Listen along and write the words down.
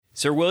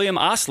Sir William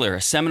Osler, a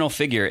seminal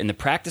figure in the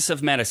practice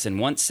of medicine,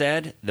 once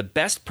said, "The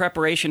best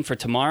preparation for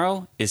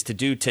tomorrow is to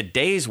do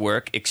today's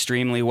work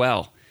extremely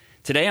well."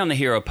 Today on the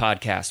Hero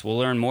Podcast, we'll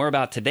learn more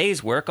about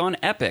today's work on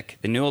Epic,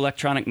 the new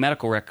electronic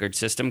medical record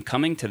system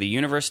coming to the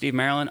University of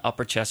Maryland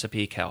Upper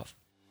Chesapeake Health.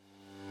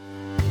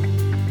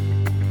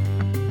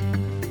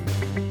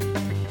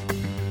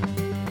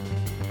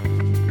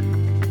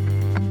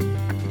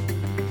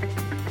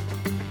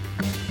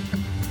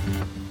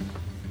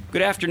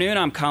 Good afternoon.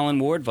 I'm Colin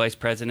Ward, Vice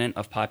President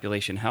of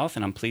Population Health,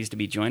 and I'm pleased to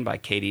be joined by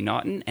Katie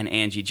Naughton and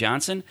Angie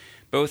Johnson,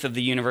 both of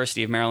the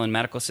University of Maryland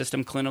Medical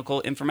System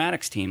Clinical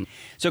Informatics team.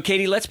 So,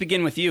 Katie, let's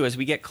begin with you. As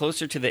we get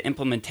closer to the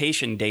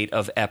implementation date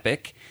of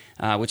Epic,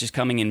 which is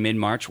coming in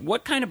mid-March,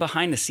 what kind of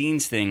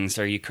behind-the-scenes things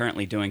are you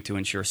currently doing to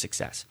ensure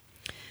success?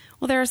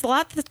 Well, there's a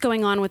lot that's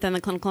going on within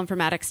the clinical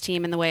informatics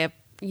team in the way of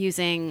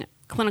using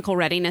clinical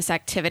readiness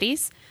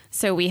activities.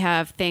 So we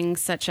have things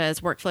such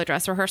as workflow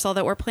dress rehearsal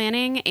that we're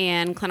planning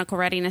and clinical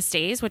readiness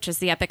days, which is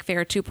the Epic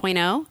Fair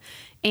 2.0,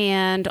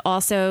 and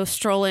also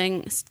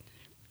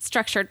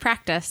structured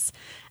practice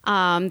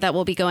that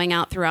will be going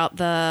out throughout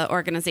the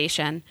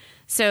organization.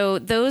 So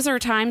those are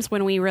times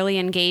when we really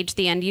engage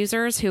the end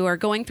users who are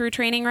going through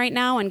training right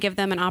now and give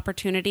them an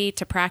opportunity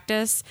to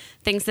practice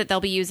things that they'll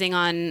be using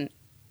on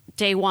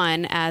day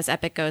one as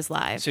Epic goes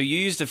live. So you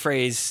used the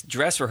phrase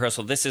dress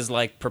rehearsal. This is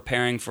like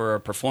preparing for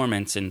a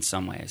performance in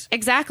some ways.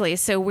 Exactly.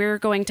 So we're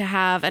going to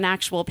have an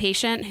actual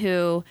patient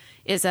who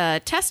is a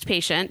test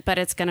patient, but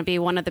it's going to be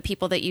one of the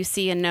people that you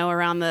see and know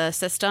around the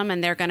system,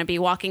 and they're going to be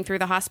walking through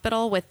the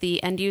hospital with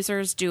the end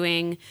users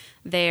doing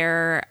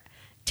their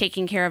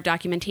taking care of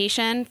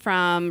documentation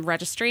from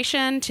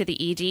registration to the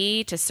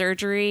ED to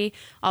surgery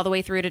all the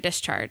way through to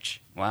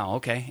discharge. Wow,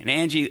 okay. And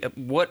Angie,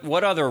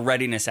 what other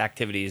readiness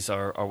activities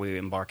are we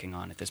embarking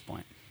on at this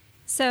point?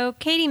 So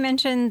Katie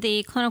mentioned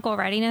the clinical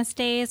readiness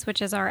days,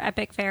 which is our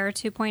Epic Fair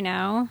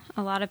 2.0.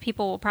 A lot of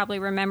people will probably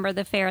remember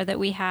the fair that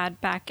we had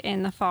back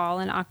in the fall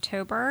in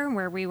October,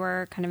 where we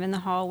were kind of in the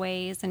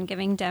hallways and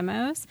giving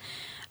demos.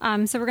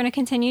 So we're going to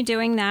continue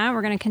doing that.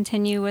 We're going to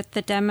continue with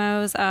the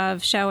demos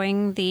of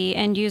showing the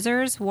end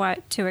users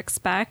what to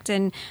expect.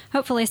 And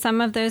hopefully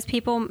some of those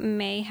people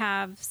may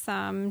have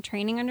some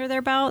training under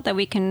their belt that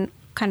we can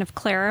kind of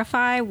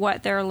clarify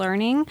what they're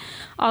learning.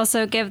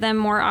 Also give them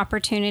more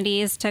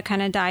opportunities to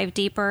kind of dive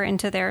deeper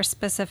into their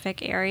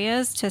specific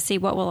areas to see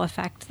what will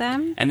affect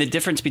them. And the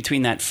difference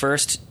between that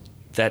first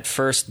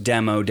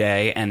demo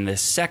day and the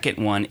second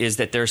one is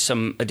that there's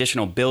some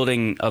additional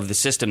building of the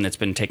system that's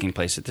been taking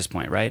place at this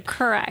point, right?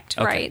 Correct,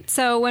 okay. Right.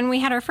 So when we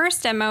had our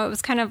first demo, it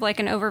was kind of like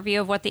an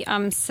overview of what the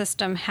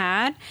system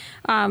had.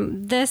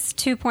 This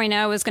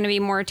 2.0 is going to be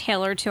more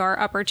tailored to our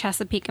Upper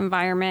Chesapeake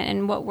environment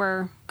and what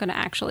we're going to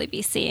actually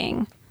be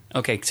seeing.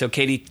 Okay, so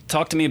Katie,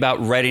 talk to me about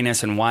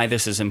readiness and why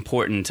this is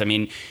important. I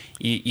mean,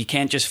 you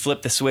can't just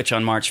flip the switch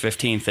on March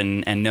 15th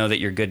and know that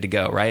you're good to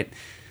go, right?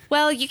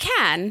 Well, you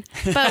can,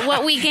 but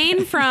what we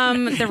gain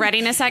from the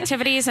readiness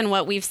activities and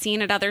what we've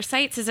seen at other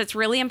sites is it's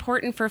really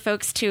important for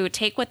folks to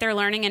take what they're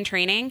learning in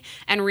training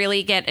and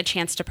really get a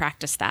chance to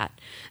practice that.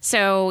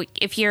 So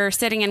if you're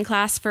sitting in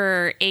class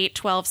for 8,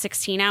 12,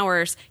 16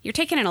 hours, you're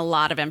taking in a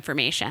lot of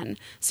information.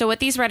 So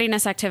what these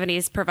readiness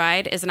activities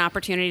provide is an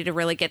opportunity to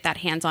really get that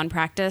hands-on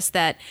practice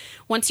that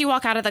once you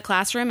walk out of the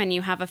classroom and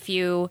you have a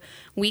few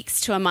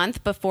weeks to a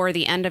month before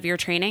the end of your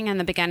training and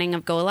the beginning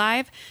of go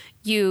live,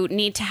 you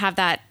need to have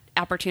that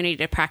opportunity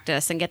to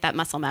practice and get that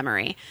muscle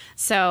memory.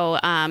 So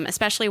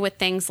especially with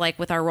things like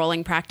with our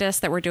rolling practice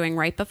that we're doing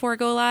right before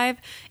go live,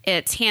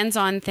 it's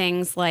hands-on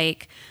things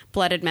like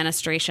blood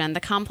administration, the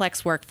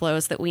complex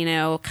workflows that we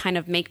know kind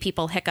of make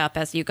people hiccup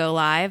as you go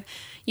live.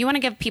 You want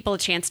to give people a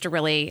chance to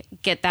really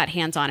get that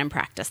hands-on and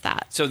practice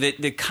that. So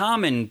the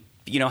common,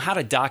 how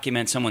to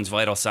document someone's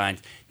vital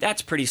signs,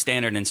 that's pretty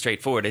standard and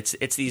straightforward.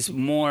 It's these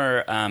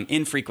more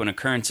infrequent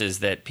occurrences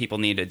that people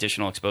need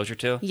additional exposure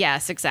to?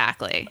 Yes,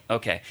 exactly.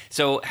 Okay.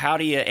 So how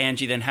do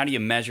you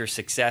measure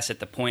success at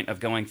the point of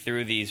going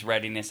through these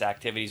readiness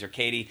activities? Or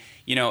Katie,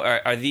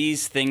 are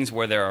these things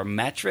where there are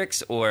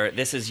metrics, or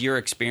this is your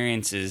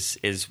experience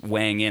is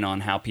weighing in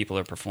on how people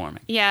are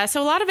performing? Yeah,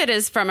 so a lot of it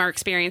is from our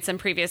experience in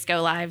previous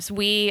go lives.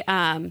 We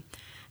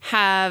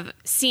have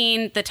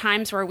seen the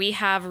times where we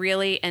have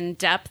really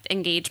in-depth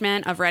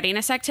engagement of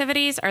readiness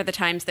activities are the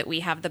times that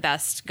we have the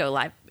best go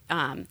live.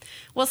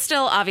 We'll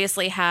still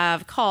obviously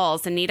have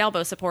calls and need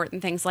elbow support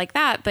and things like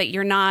that, but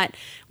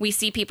we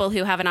see people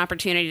who have an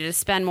opportunity to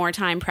spend more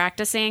time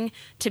practicing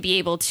to be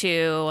able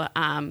to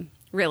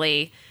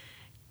really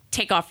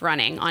take off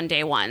running on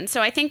day one.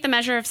 So I think the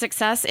measure of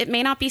success, it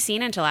may not be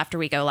seen until after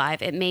we go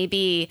live. It may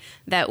be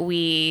that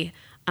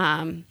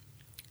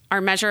our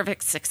measure of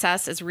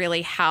success is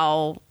really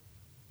how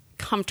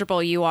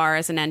comfortable you are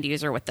as an end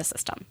user with the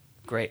system.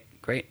 Great.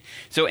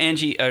 So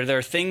Angie, are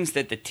there things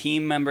that the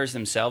team members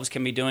themselves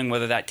can be doing,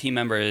 whether that team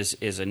member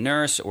is a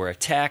nurse or a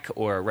tech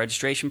or a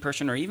registration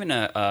person or even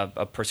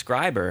a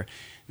prescriber,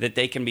 that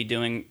they can be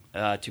doing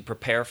to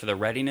prepare for the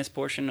readiness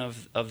portion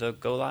of the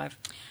go live?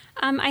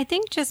 I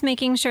think just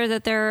making sure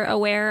that they're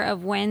aware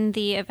of when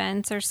the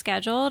events are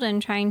scheduled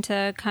and trying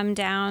to come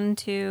down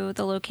to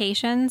the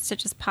locations to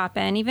just pop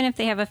in. Even if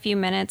they have a few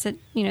minutes,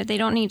 they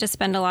don't need to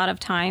spend a lot of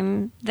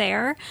time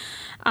there.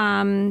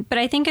 But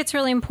I think it's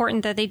really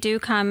important that they do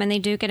come and they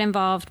do get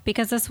involved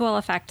because this will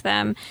affect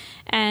them.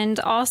 And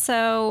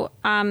also,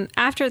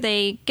 after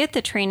they get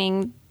the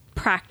training,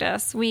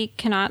 practice, we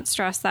cannot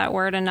stress that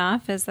word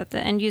enough, is that the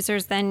end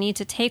users then need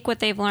to take what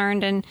they've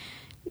learned and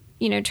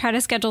try to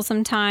schedule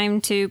some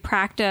time to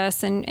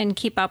practice and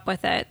keep up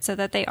with it so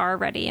that they are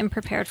ready and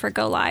prepared for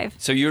go live.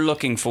 So you're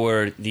looking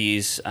for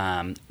these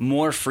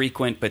more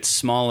frequent but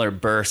smaller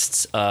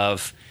bursts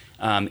of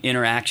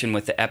interaction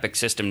with the Epic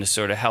system to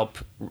sort of help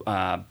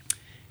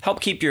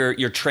keep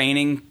your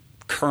training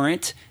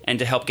current and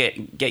to help get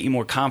you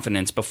more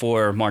confidence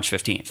before March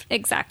 15th.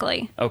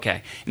 Exactly.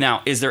 Okay.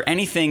 Now, is there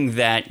anything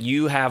that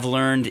you have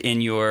learned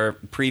in your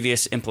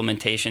previous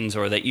implementations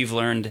or that you've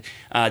learned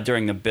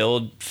during the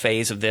build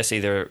phase of this,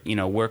 either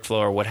workflow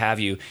or what have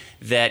you,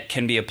 that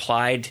can be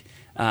applied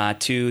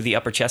to the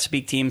Upper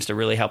Chesapeake teams to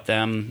really help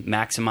them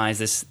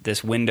maximize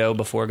this window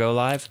before go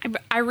live?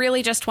 I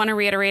really just want to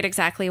reiterate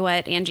exactly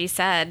what Angie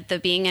said, the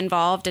being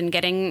involved and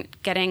getting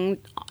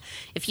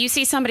if you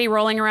see somebody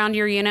rolling around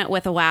your unit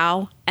with a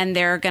WOW and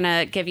they're going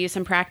to give you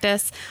some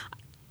practice,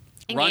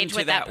 engage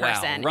with that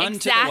person. Run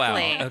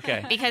exactly. to the WOW.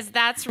 Okay. Because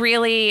that's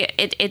really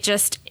it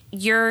just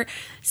you're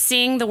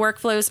seeing the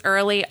workflows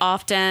early,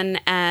 often,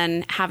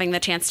 and having the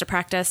chance to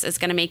practice is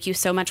going to make you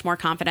so much more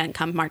confident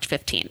come March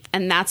 15th.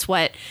 And that's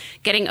what,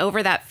 getting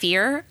over that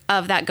fear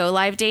of that go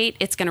live date,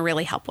 it's going to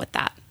really help with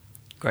that.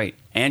 Great.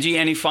 Angie,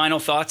 any final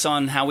thoughts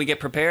on how we get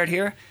prepared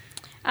here?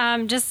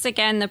 Just,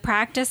 again, the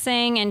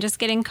practicing and just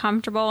getting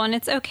comfortable. And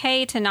it's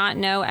okay to not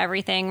know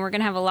everything. We're going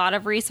to have a lot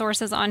of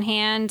resources on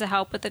hand to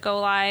help with the go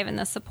live and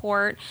the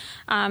support.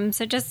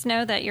 So just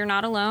know that you're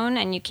not alone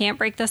and you can't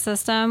break the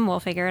system. We'll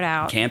figure it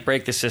out. Can't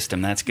break the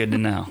system. That's good to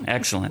know.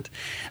 Excellent.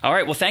 All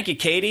right. Well, thank you,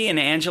 Katie and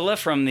Angela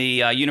from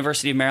the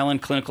University of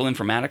Maryland Clinical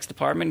Informatics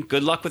Department.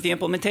 Good luck with the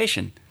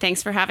implementation.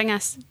 Thanks for having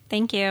us.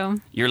 Thank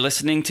you. You're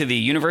listening to the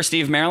University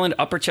of Maryland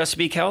Upper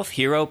Chesapeake Health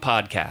Hero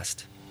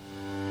Podcast.